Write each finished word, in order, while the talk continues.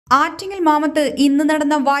Attingal mammoth ഇന്ന്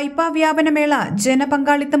നടന്ന വായ്പാ വ്യാപനമേള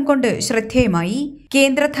ജനപങ്കാളിത്തം കൊണ്ട് ശ്രദ്ധേയമായി.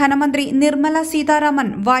 കേന്ദ്ര ധനമന്ത്രി നിർമ്മല സീതാരാമൻ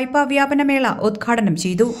വായ്പാ വ്യാപനമേള ഉദ്ഘാടനം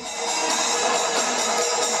ചെയ്തു.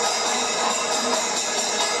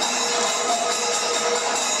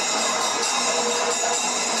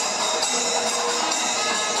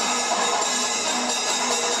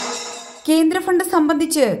 കേന്ദ്ര ഫണ്ട്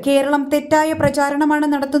സംബന്ധിച്ച് കേരളം തെറ്റായ പ്രചാരണമാണ്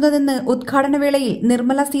നടത്തുന്നതെന്ന് ഉദ്ഘാടനവേളയിൽ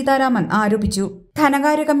നിർമ്മല സീതാരാമൻ ആരോപിച്ചു.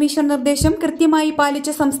 ധനകാര്യ കമ്മീഷൻ നിർദ്ദേശം കൃത്യമായി പാലിച്ച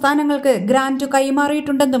സംസ്ഥാനങ്ങൾക്ക് ഗ്രാന്റ്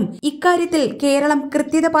കൈമാറിയിട്ടുണ്ടെന്നും ഇക്കാര്യത്തിൽ കേരളം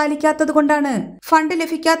കൃത്യത പാലിക്കാത്തതുകൊണ്ടാണ് ഫണ്ട്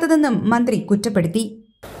ലഭിക്കാത്തതെന്നും മന്ത്രി കുറ്റപ്പെടുത്തി.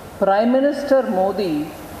 പ്രൈം മിനിസ്റ്റർ മോദി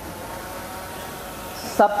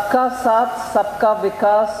സബ്കാ സാത്ത് സബ്കാ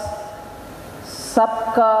വികാസ്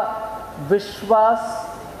സബ്കാ വിശ്വാസ്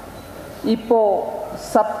இப்போ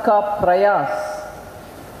சப்கா பிரயாஸ்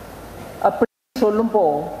அப்படி சொல்லும்போ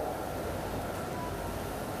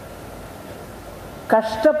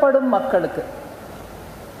கஷ்டப்படும் மக்களுக்கு,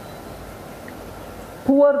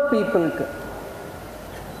 புவர் பீப்புளுக்கு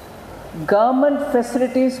கவர்மெண்ட்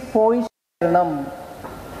ஃபெசிலிட்டிஸ் போய் சேரணும்,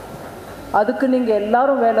 அதுக்கு நீங்கள்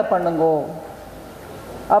எல்லாரும் வேலை பண்ணுங்கோ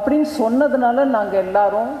அப்படின்னு சொன்னதுனால நாங்கள்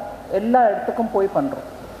எல்லாரும் எல்லா இடத்துக்கும் போய் பண்ணுறோம்.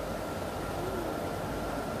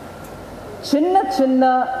 சின்ன சின்ன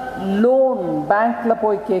லோன் பேங்க்ல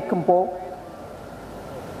போய் கேட்கும்போ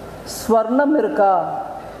ஸ்வர்ணம் இருக்கா,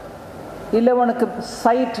 இல்லை உனக்கு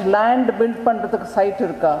சைட் லேண்ட் பில்ட் பண்ணுறதுக்கு சைட்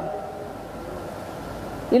இருக்கா,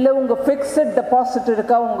 இல்லை உங்கள் ஃபிக்ஸட் டெபாசிட்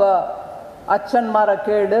இருக்கா, உங்கள் அச்சன்மாரை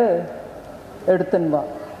கேடு எடுத்துன்னு வா.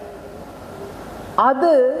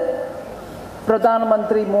 அது பிரதான்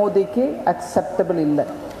மந்திரி மோடிக்கு அக்செப்டபிள் இல்லை.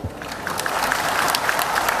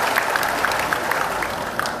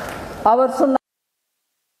 அவர் சொன்ன,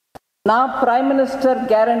 நான் பிரைம் மினிஸ்டர்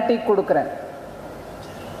கேரண்டி கொடுக்குறேன்,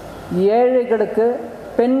 ஏழைகளுக்கு,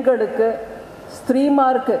 பெண்களுக்கு,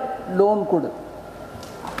 ஸ்திரீமாருக்கு லோன் கொடு.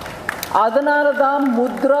 அதனால தான்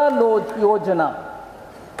முத்ரா யோஜனா,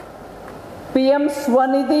 PM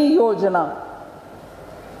ஸ்வநிதி யோஜனா.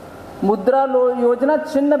 முத்ரா யோஜனா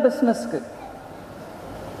சின்ன பிஸ்னஸ்க்கு,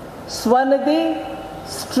 ஸ்வநிதி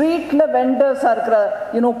ஸ்ட்ரீட்ல வெண்டர்ஸா இருக்கிற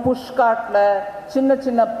புஷ் கார்ட்ல சின்ன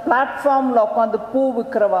சின்ன பிளாட்ஃபார்ம்ல உட்காந்து பூ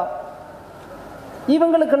விற்கிறவா,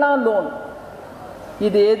 இவங்களுக்கெல்லாம் லோன்.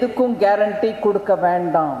 இது எதுக்கும் கேரண்டி கொடுக்க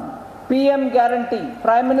வேண்டாம். PM guarantee,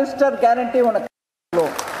 prime minister guarantee உனக்கு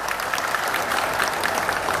லோன்.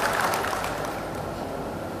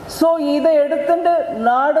 ஸோ இதை எடுத்துட்டு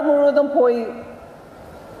நாடு முழுவதும் போய்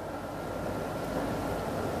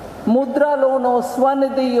முத்ரா லோனோ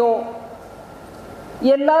ஸ்வநிதியோ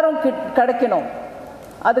எல்லாரும் கிடைக்கணும்,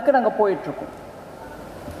 அதுக்கு நாங்கள் போயிட்டு இருக்கோம்.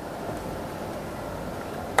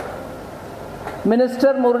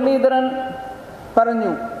 മിനിസ്റ്റർ മുരളീധരൻ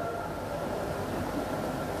പറഞ്ഞു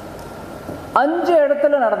 5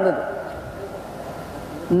 இடத்துல நடந்தது.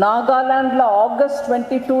 நாகாலாண்டில் ஆகஸ்ட்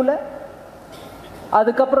 22,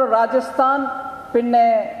 அதுக்கப்புறம் ராஜஸ்தான், பின்ன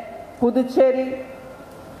புதுச்சேரி,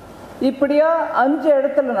 இப்படியா 5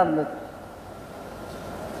 இடத்துல நடந்தது.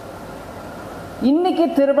 இன்னைக்கு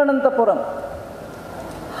Thiruvananthapuram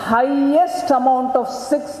highest amount of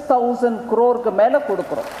 6,000 crore மேல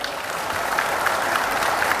கொடுக்கிறோம்.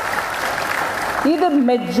 இது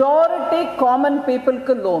மெஜாரிட்டி காமன்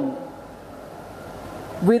பீப்புளுக்கு லோன்,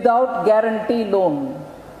 விதவுட் கேரண்டி லோன்.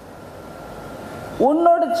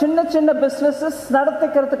 உன்னோட சின்ன சின்ன businesses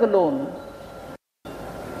நடத்திக்கிறதுக்கு loan.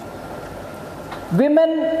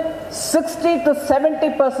 Women 60 to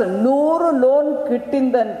 70%, 100 loan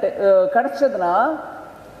கிடைச்சதுன்னா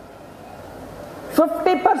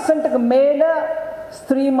 50% மேல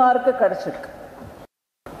ஸ்திரீமாருக்கு கிடைச்சிருக்கு.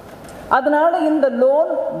 அதனால இந்த லோன்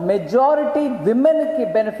மெஜாரிட்டி விமெனுக்கு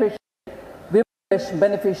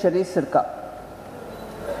பெனிஃபிஷரிஸ் இருக்கா.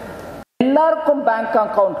 எல்லாருக்கும் பேங்க்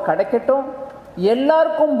அக்கவுண்ட் கிடைக்கட்டும்,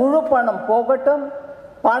 எல்லாருக்கும் முழு பணம் போகட்டும்.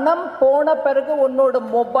 பணம் போன பிறகு உன்னோட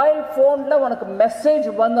மொபைல் போன்ல உனக்கு மெசேஜ்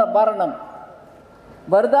வரணும்.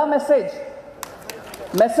 வருதா மெசேஜ்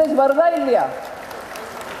வருதா இல்லையா?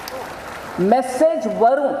 மெசேஜ்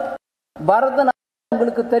வரும். வரதுனா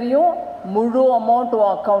உங்களுக்கு தெரியும் முழு அமௌண்ட்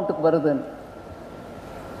அக்கவுண்ட்டுக்கு வருதுன்னு.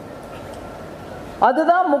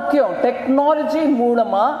 அதுதான் முக்கியம். டெக்னாலஜி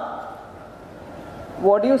மூலமா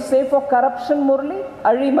what do you say for corruption, Murali?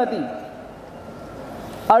 அழிமதி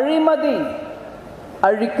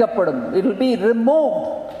அழிக்கப்படும். It will be removed.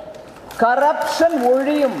 corruption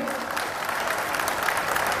ஒழியும்.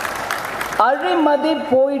 அழிமதி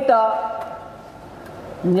போயிட்டா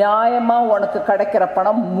நியாயமா உனக்கு கிடைக்கிற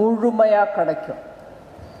பணம் முழுமையா கிடைக்கும்.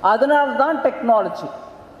 அதனால தான் டெக்னாலஜி.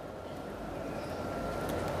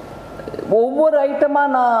 ஒவ்வொரு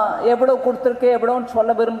ஐட்டமாக நான் எவ்வளோ கொடுத்துருக்கேன் எவ்வளோன்னு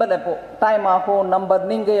சொல்ல விரும்பலை. இப்போ டைம் ஆகும், நம்பர்,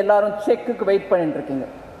 நீங்கள் எல்லாரும் செக்குக்கு வெயிட் பண்ணிட்டு இருக்கீங்க.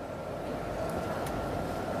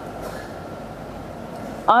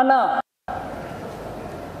 ஆனால்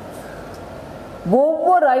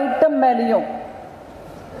ஒவ்வொரு ஐட்டம் மேலேயும்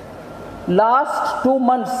லாஸ்ட் 2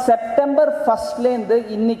 months செப்டம்பர் 1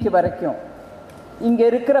 இன்னைக்கு வரைக்கும் இங்கே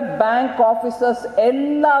இருக்கிற பேங்க் ஆஃபீஸர்ஸ்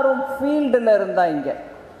எல்லாரும் ஃபீல்டில் இருந்தாங்க.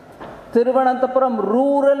 திருவனந்தபுரம்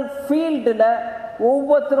ரூரல் ஃபீல்டில்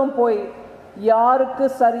ஒவ்வொருத்தரும் போய் யாருக்கு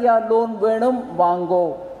சரியாக லோன் வேணும் வாங்கோ,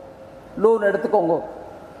 லோன் எடுத்துக்கோங்க.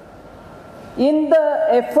 இந்த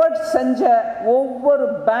எஃபர்ட் செஞ்ச ஒவ்வொரு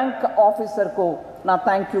பேங்க் ஆஃபீஸருக்கும் நான்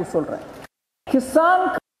தேங்க்யூ சொல்கிறேன். கிசான்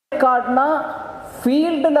கார்டுனா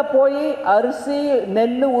ஃபீல்டில் போய் அரிசி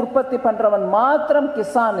நெல் உற்பத்தி பண்ணுறவன் மாத்திரம்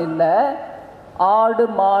கிசான் இல்லை, ஆடு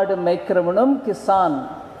மாடு மேய்க்கிறவனும் கிசான்,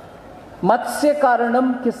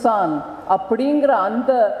 மத்ஸ்யக்காரனும் கிசான் அப்படிங்கிற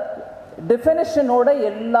அந்த ഡെഫിനിഷനോட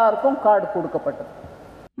എല്ലാവർക്കും കാർഡ് കൊടുക്കപ്പെട്ടത്.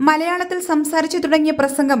 മലയാളത്തിൽ സംസാരിച്ചു തുടങ്ങിയ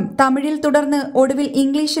പ്രസംഗം തമിഴിൽ തുടർന്ന് ഒടുവിൽ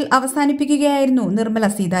ഇംഗ്ലീഷിൽ അവസാനിപ്പിക്കുകയായിരുന്നു നിർമ്മല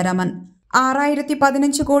സീതാരാമൻ.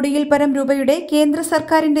 6015 കോടിയിൽ പരം രൂപയുടെ കേന്ദ്ര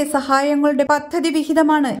സർക്കാരിന്റെ സഹായങ്ങളുടെ പദ്ധതി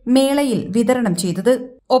വിഹിതമാണ് മേളയിൽ വിതരണം ചെയ്തത്.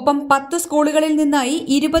 ഒപ്പം 10 സ്കൂളുകളിൽ നിന്നായി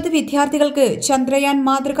 20 വിദ്യാർത്ഥികൾക്ക് ചന്ദ്രയാൻ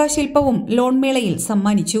മാതൃകാ ശില്പവും ലോൺ മേളയിൽ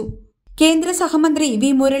സമ്മാനിച്ചു. കേന്ദ്ര സഹമന്ത്രി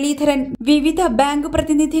വി മുരളീധരൻ, വിവിധ ബാങ്ക്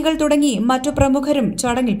പ്രതിനിധികൾ തുടങ്ങി മറ്റു പ്രമുഖരും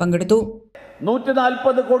ചടങ്ങിൽ പങ്കെടുത്തു.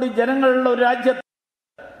 140 കോടി ജനങ്ങളുള്ള ഒരു രാജ്യത്ത്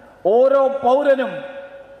ഓരോ പൗരനും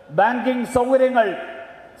ബാങ്കിംഗ് സൗകര്യങ്ങൾ,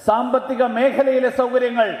 സാമ്പത്തിക മേഖലയിലെ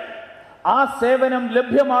സൗകര്യങ്ങൾ, ആ സേവനം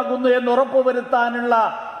ലഭ്യമാകുന്നു എന്ന് ഉറപ്പുവരുത്താനുള്ള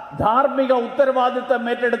ധാർമ്മിക ഉത്തരവാദിത്തം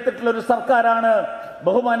ഏറ്റെടുത്തിട്ടുള്ള ഒരു സർക്കാരാണ്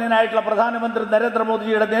ബഹുമാന്യനായിട്ടുള്ള പ്രധാനമന്ത്രി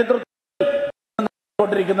നരേന്ദ്രമോദിജിയുടെ നേതൃത്വത്തിൽ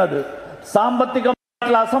കൊണ്ടിരിക്കുന്നത്.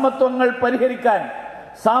 സാമ്പത്തികമായിട്ടുള്ള അസമത്വങ്ങൾ പരിഹരിക്കാൻ,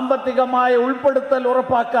 സാമ്പത്തികമായ ഉൾപ്പെടുത്തൽ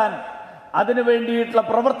ഉറപ്പാക്കാൻ അതിനു വേണ്ടിയിട്ടുള്ള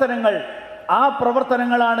പ്രവർത്തനങ്ങൾ, ആ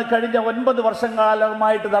പ്രവർത്തനങ്ങളാണ് കഴിഞ്ഞ 9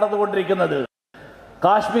 വർഷക്കാലമായിട്ട് നടന്നുകൊണ്ടിരിക്കുന്നത്.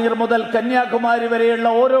 കാശ്മീർ മുതൽ കന്യാകുമാരി വരെയുള്ള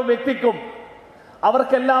ഓരോ വ്യക്തിക്കും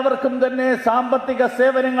അവർക്കെല്ലാവർക്കും തന്നെ സാമ്പത്തിക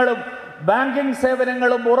സേവനങ്ങളും ബാങ്കിംഗ്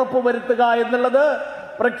സേവനങ്ങളും ഉറപ്പുവരുത്തുക എന്നുള്ളത്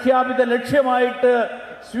പ്രഖ്യാപിത ലക്ഷ്യമായിട്ട്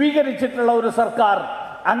സ്വീകരിച്ചിട്ടുള്ള ഒരു സർക്കാർ,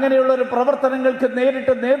 അങ്ങനെയുള്ള ഒരു പ്രവർത്തനങ്ങൾക്ക്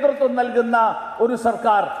നേരിട്ട് നേതൃത്വം നൽകുന്ന ഒരു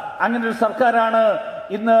സർക്കാർ, അങ്ങനെ ഒരു സർക്കാരാണ്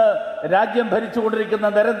ഇന്ന് രാജ്യം ഭരിച്ചുകൊണ്ടിരിക്കുന്ന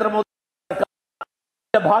നരേന്ദ്രമോദി സർക്കാർ.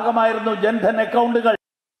 ഭാഗമായിരുന്നു ജൻധൻ അക്കൗണ്ടുകൾ.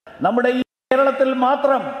 നമ്മുടെ ഈ കേരളത്തിൽ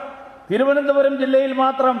മാത്രം, തിരുവനന്തപുരം ജില്ലയിൽ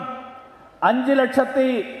മാത്രം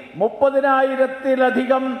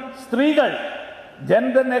 5,30,000-ത്തിലധികം സ്ത്രീകൾ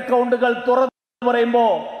ജൻധൻ അക്കൗണ്ടുകൾ തുറന്നു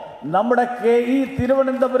പറയുമ്പോൾ നമ്മുടെ ഈ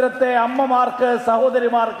തിരുവനന്തപുരത്തെ അമ്മമാർക്ക്,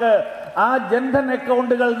 സഹോദരിമാർക്ക് ആ ജൻധൻ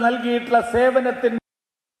അക്കൗണ്ടുകൾ നൽകിയിട്ടുള്ള സേവനത്തിന്റെ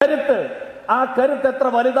കരുത്ത്, ആ കരുത്ത് എത്ര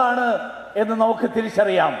വലുതാണ് എന്ന് നമുക്ക്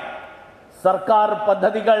തിരിച്ചറിയാം. സർക്കാർ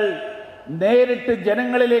പദ്ധതികൾ നേരിട്ട്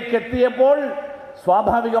ജനങ്ങളിലേക്ക് എത്തിയപ്പോൾ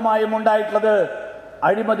സ്വാഭാവികമായും ഉണ്ടായിട്ടുള്ളത്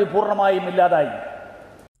അഴിമതി പൂർണ്ണമായും ഇല്ലാതായി.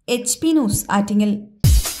 HP news Attingal.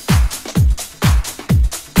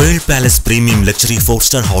 Pearl Palace Premium Luxury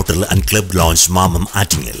 4-star Hotel and Club Lounge Mamam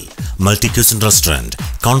Attingel. Multi-cuisine restaurant,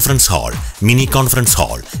 conference hall, mini conference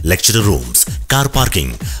hall, lecture rooms, car parking,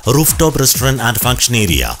 rooftop restaurant and function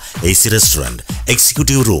area, AC restaurant,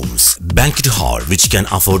 executive rooms, banquet hall which can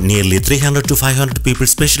afford nearly 300 to 500 people,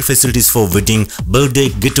 special facilities for wedding, birthday,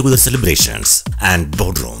 get-together celebrations and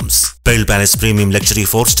boardrooms. Pearl Palace Premium Luxury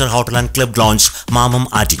 4-star Hotel and Club Lounge Mamam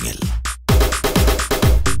Attingel.